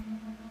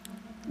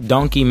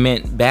donkey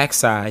meant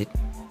backside,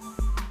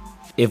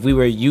 if we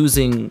were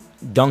using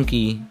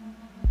donkey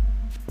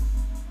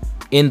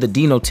in the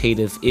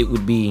denotative, it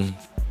would be,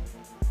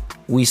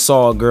 we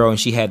saw a girl and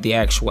she had the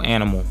actual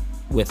animal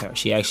with her.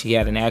 She actually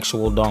had an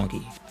actual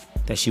donkey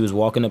that she was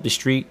walking up the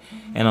street,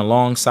 and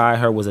alongside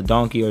her was a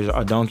donkey, or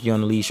a donkey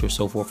on a leash, or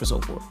so forth and so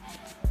forth.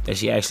 That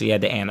she actually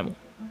had the animal.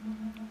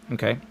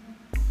 Okay.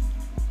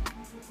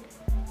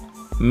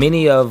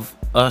 Many of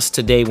us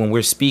today, when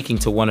we're speaking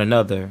to one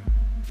another,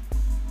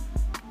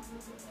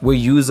 we're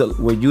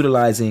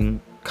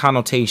utilizing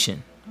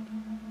connotation.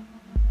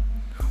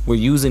 We're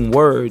using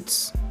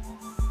words,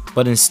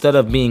 but instead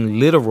of being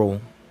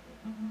literal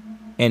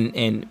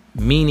and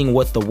meaning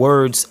what the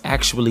words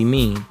actually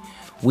mean,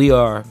 we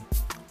are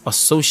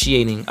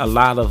associating a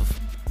lot of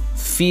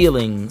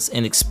feelings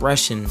and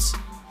expressions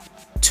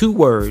to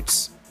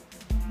words,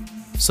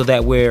 so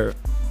that we're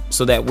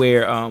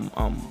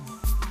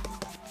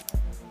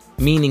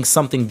meaning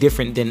something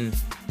different than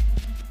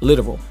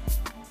literal.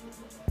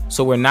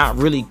 So we're not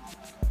really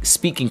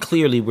speaking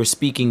clearly, we're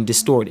speaking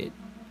distorted.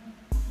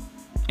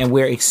 And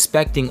we're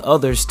expecting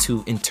others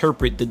to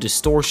interpret the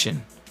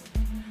distortion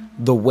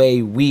the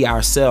way we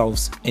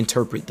ourselves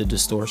interpret the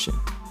distortion.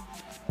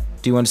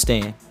 Do you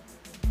understand?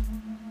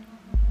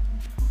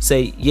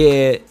 Say,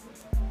 yeah,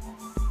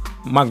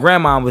 my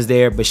grandma was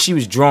there, but she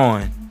was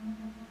drawing.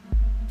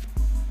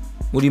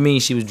 What do you mean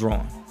she was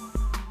drawing?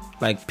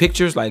 Like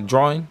pictures, like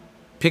drawing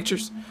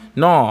pictures?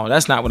 No,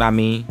 that's not what I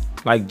mean.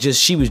 Like,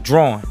 just she was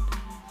drawing.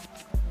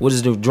 What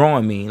does the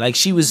drawing mean? Like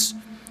she was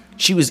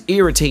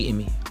irritating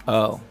me.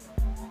 Oh.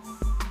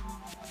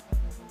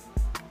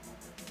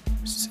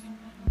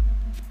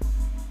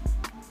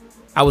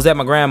 I was at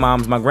my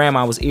grandma's. My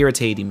grandma was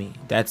irritating me.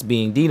 That's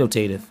being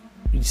denotative.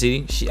 You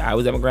see, I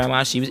was at my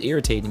grandma's. She was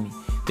irritating me.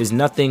 There's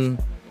nothing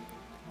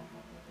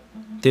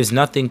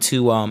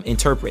to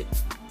interpret.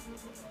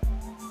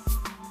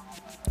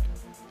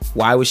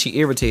 Why was she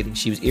irritating?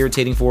 She was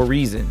irritating for a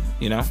reason,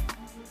 you know?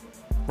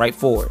 Right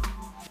forward.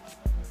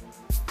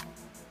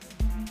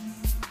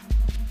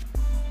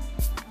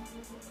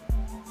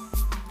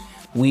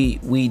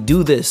 We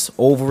do this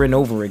over and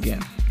over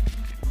again.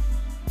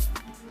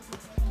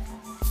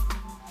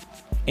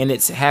 And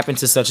it's happened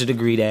to such a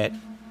degree that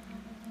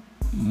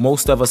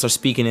most of us are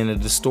speaking in a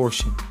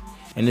distortion.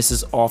 And this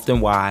is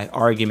often why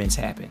arguments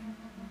happen.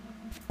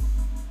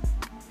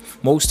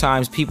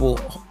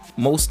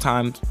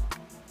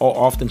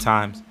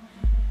 Oftentimes,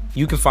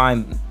 you can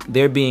find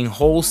there being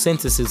whole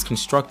sentences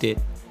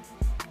constructed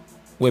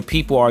where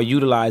people are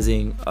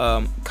utilizing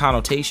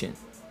connotation,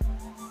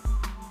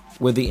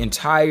 where the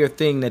entire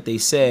thing that they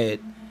said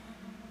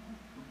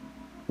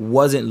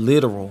wasn't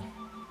literal,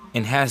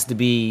 and has to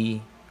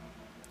be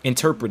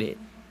interpreted.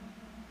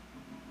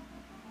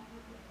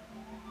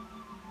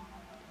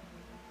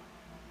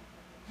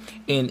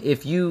 And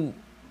if you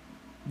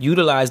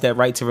utilize that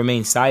right to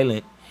remain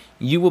silent,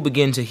 you will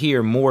begin to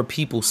hear more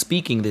people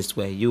speaking this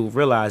way. You'll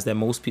realize that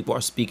most people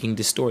are speaking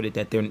distorted,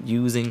 that they're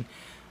using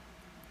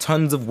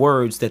tons of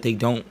words that they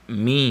don't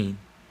mean.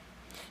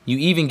 You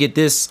even get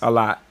this a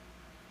lot.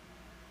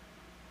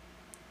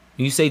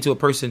 You say to a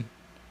person,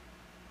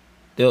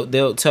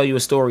 they'll tell you a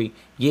story.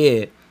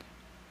 Yeah,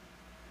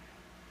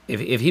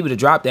 if he would have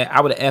dropped that,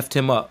 I would have effed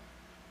him up.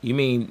 You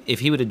mean if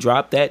he would have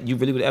dropped that, you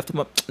really would have effed him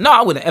up? No,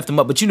 I wouldn't have effed him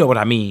up, but you know what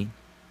I mean.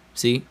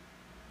 See?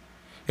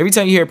 Every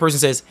time you hear a person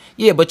says,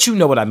 yeah, but you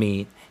know what I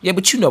mean. Yeah,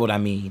 but you know what I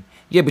mean.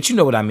 Yeah, but you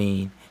know what I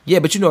mean. Yeah,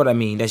 but you know what I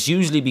mean. That's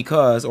usually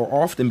because, or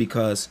often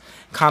because,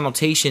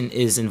 connotation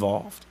is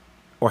involved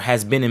or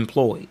has been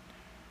employed.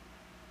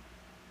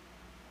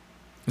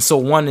 So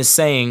one is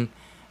saying,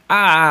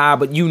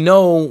 but you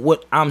know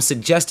what I'm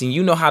suggesting.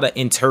 You know how to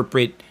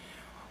interpret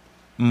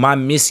my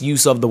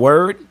misuse of the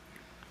word.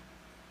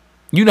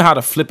 You know how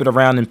to flip it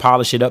around and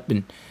polish it up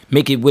and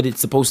make it what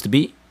it's supposed to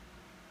be.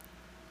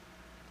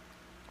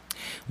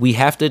 We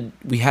have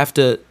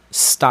to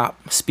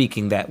stop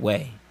speaking that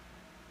way.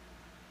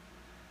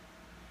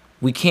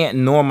 We can't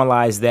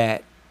normalize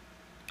that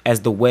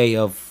as the way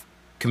of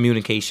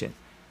communication.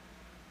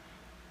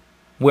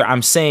 Where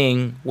I'm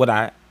saying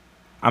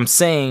I'm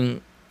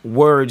saying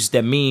words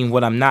that mean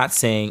what I'm not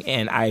saying,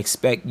 and I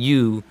expect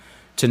you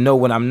to know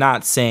what I'm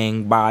not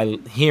saying by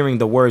hearing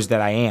the words that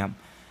I am.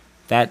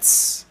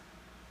 That's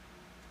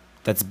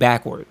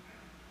backward.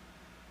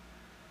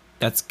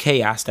 That's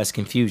chaos, that's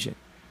confusion.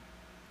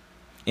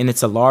 And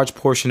it's a large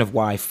portion of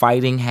why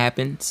fighting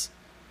happens.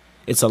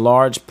 It's a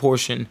large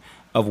portion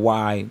of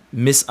why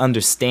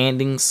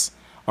misunderstandings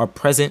are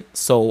present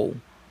so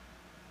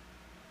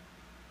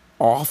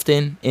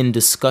often in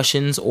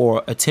discussions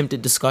or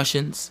attempted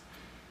discussions.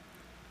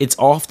 It's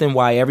often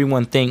why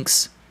everyone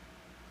thinks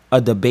a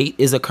debate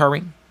is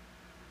occurring.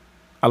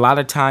 A lot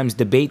of times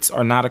debates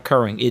are not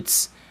occurring.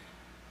 It's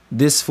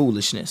this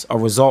foolishness, a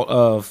result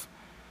of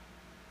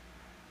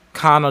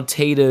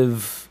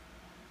connotative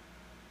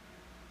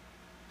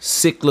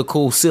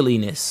cyclical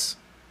silliness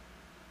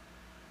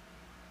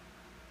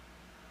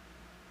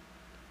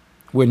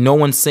where no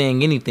one's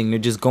saying anything. They're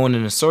just going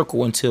in a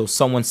circle until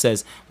someone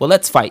says, well,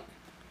 let's fight.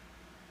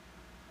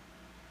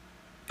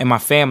 And my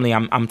family,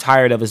 I'm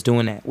tired of us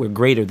doing that. We're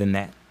greater than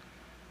that.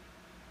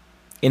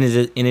 And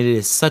it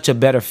is such a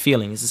better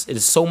feeling. It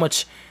is so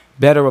much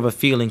better of a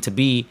feeling to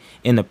be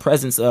in the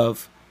presence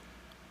of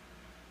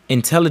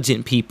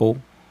intelligent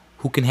people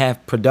who can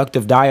have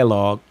productive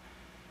dialogue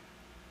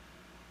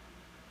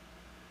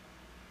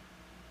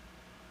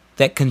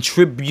that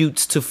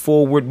contributes to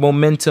forward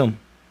momentum.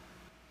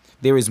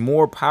 There is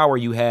more power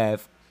you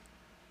have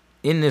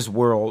in this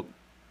world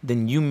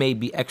than you may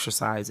be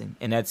exercising,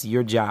 and that's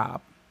your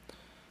job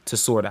to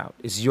sort out.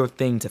 It's your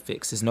thing to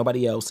fix. It's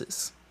nobody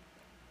else's.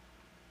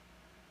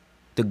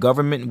 The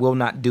government will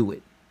not do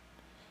it.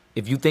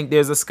 If you think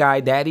there's a sky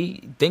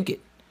daddy, think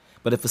it.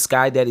 But if a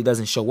sky daddy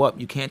doesn't show up,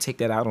 you can't take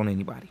that out on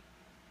anybody.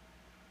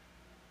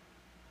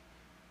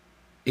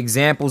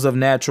 Examples of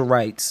natural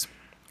rights: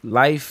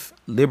 life,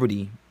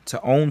 liberty,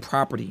 to own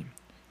property,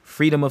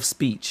 freedom of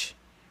speech,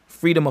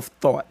 freedom of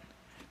thought,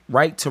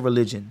 right to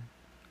religion,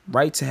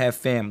 right to have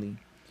family,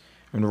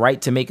 and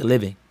right to make a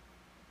living.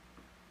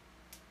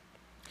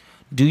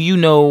 Do you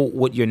know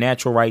what your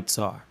natural rights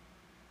are?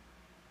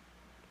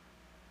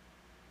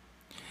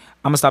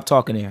 I'm going to stop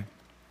talking there.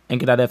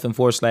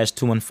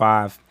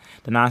 Anchor.fm/215,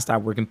 the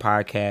Nonstop Working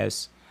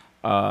Podcast.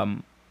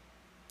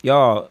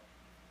 Y'all,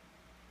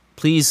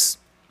 please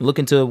look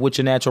into what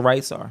your natural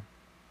rights are.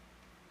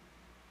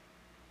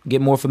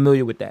 Get more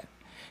familiar with that.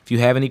 If you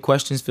have any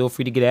questions, feel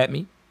free to get at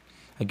me.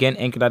 Again,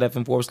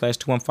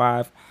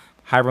 Anchor.fm/215.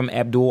 Hiram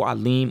Abdul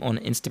Aleem on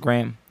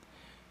Instagram.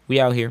 We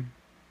out here.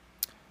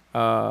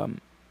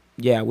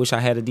 Yeah, I wish I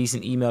had a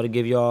decent email to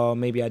give y'all.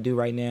 Maybe I do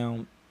right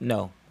now.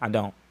 No, I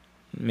don't.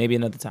 Maybe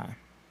another time.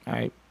 All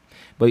right.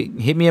 But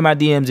hit me in my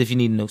DMs if you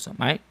need to know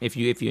something. All right. If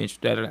you're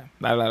interested.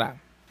 Blah, blah, blah.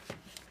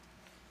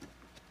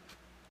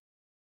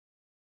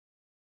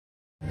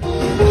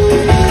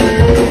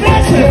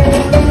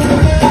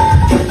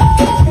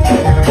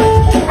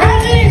 I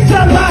need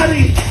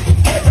somebody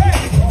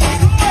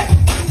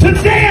to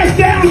dance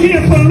down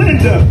here for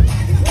Linda.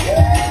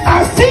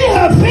 I see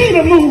her feet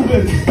are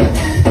moving,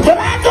 but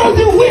I know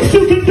you wish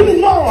you could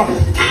do more.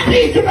 I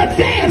need you to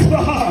dance for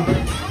her.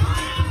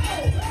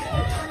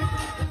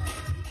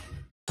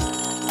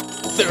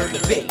 Third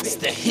base,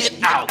 the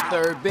hit out.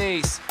 Third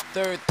base,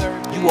 third.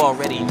 You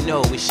already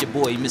know it's your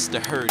boy, Mr.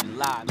 Herd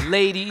Live.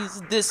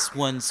 Ladies, this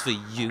one's for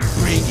you.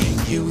 Bringing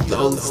you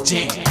those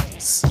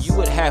jams. You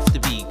would have to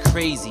be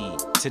crazy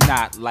to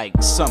not like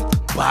something.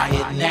 Buy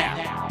it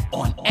now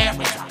on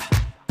Amazon,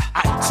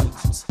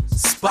 iTunes,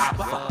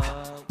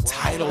 Spotify,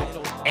 Tidal,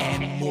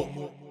 and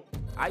more.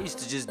 I used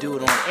to just do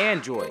it on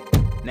Android.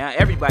 Now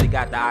everybody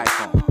got the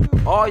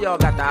iPhone. All y'all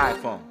got the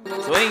iPhone.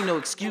 So it ain't no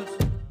excuse.